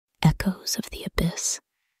echoes of the abyss.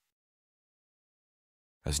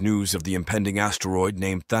 As news of the impending asteroid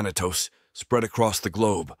named Thanatos spread across the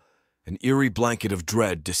globe, an eerie blanket of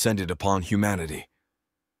dread descended upon humanity.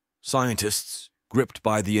 Scientists, gripped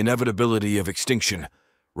by the inevitability of extinction,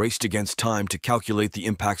 raced against time to calculate the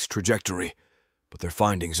impact's trajectory, but their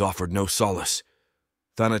findings offered no solace.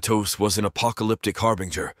 Thanatos was an apocalyptic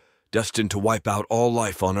harbinger, destined to wipe out all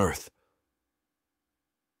life on Earth.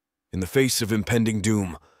 In the face of impending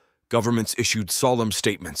doom, governments issued solemn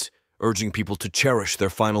statements, urging people to cherish their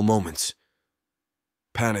final moments.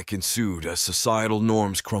 Panic ensued as societal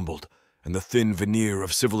norms crumbled and the thin veneer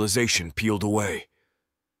of civilization peeled away.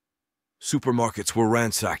 Supermarkets were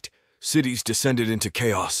ransacked, cities descended into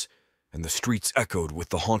chaos, and the streets echoed with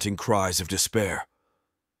the haunting cries of despair.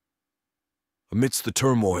 Amidst the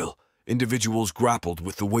turmoil, individuals grappled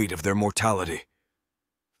with the weight of their mortality.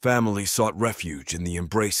 Families sought refuge in the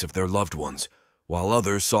embrace of their loved ones, while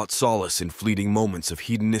others sought solace in fleeting moments of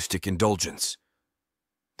hedonistic indulgence.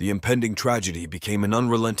 The impending tragedy became an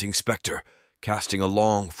unrelenting specter, casting a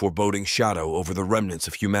long, foreboding shadow over the remnants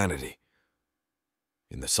of humanity.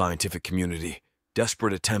 In the scientific community,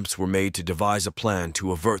 desperate attempts were made to devise a plan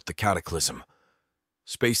to avert the cataclysm.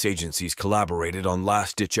 Space agencies collaborated on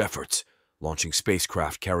last-ditch efforts, launching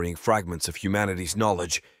spacecraft carrying fragments of humanity's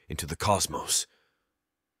knowledge into the cosmos.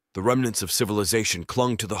 The remnants of civilization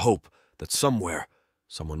clung to the hope that somewhere,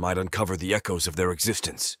 someone might uncover the echoes of their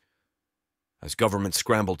existence. As governments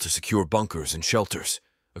scrambled to secure bunkers and shelters,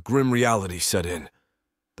 a grim reality set in.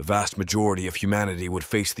 The vast majority of humanity would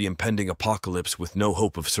face the impending apocalypse with no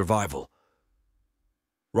hope of survival.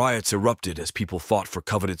 Riots erupted as people fought for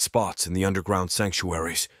coveted spots in the underground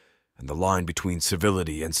sanctuaries, and the line between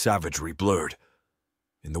civility and savagery blurred.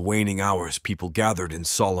 In the waning hours, people gathered in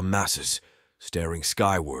solemn masses, staring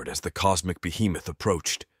skyward as the cosmic behemoth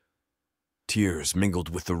approached. Tears mingled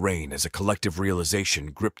with the rain as a collective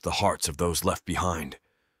realization gripped the hearts of those left behind.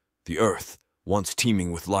 The earth, once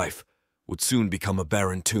teeming with life, would soon become a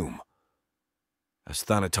barren tomb. As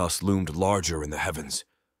Thanatos loomed larger in the heavens,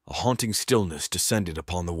 a haunting stillness descended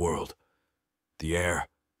upon the world. The air,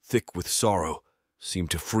 thick with sorrow,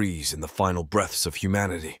 seemed to freeze in the final breaths of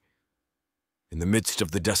humanity. In the midst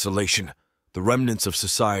of the desolation, the remnants of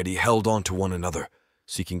society held on to one another,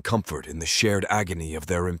 seeking comfort in the shared agony of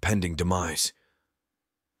their impending demise.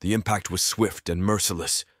 The impact was swift and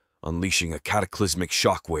merciless, unleashing a cataclysmic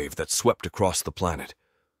shockwave that swept across the planet.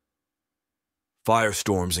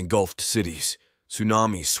 Firestorms engulfed cities,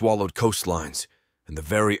 tsunamis swallowed coastlines, and the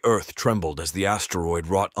very earth trembled as the asteroid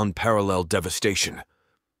wrought unparalleled devastation.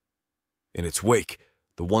 In its wake,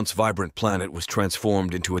 the once vibrant planet was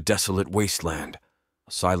transformed into a desolate wasteland,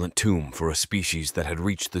 a silent tomb for a species that had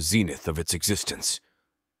reached the zenith of its existence.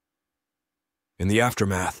 In the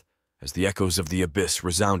aftermath, as the echoes of the abyss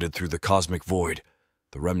resounded through the cosmic void,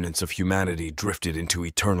 the remnants of humanity drifted into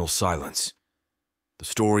eternal silence. The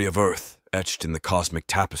story of Earth, etched in the cosmic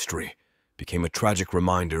tapestry, became a tragic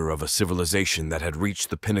reminder of a civilization that had reached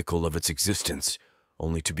the pinnacle of its existence,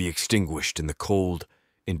 only to be extinguished in the cold,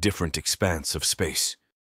 indifferent expanse of space.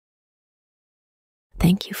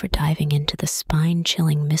 Thank you for diving into the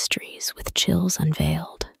spine-chilling mysteries with Chills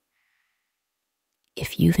Unveiled.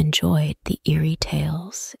 If you've enjoyed the eerie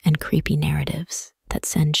tales and creepy narratives that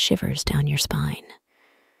send shivers down your spine,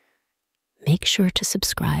 make sure to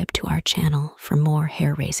subscribe to our channel for more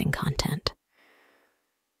hair-raising content.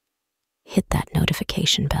 Hit that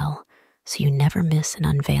notification bell so you never miss an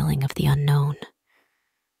unveiling of the unknown.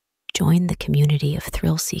 Join the community of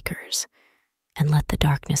thrill seekers and let the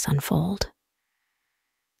darkness unfold.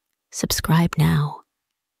 Subscribe now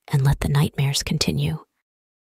and let the nightmares continue.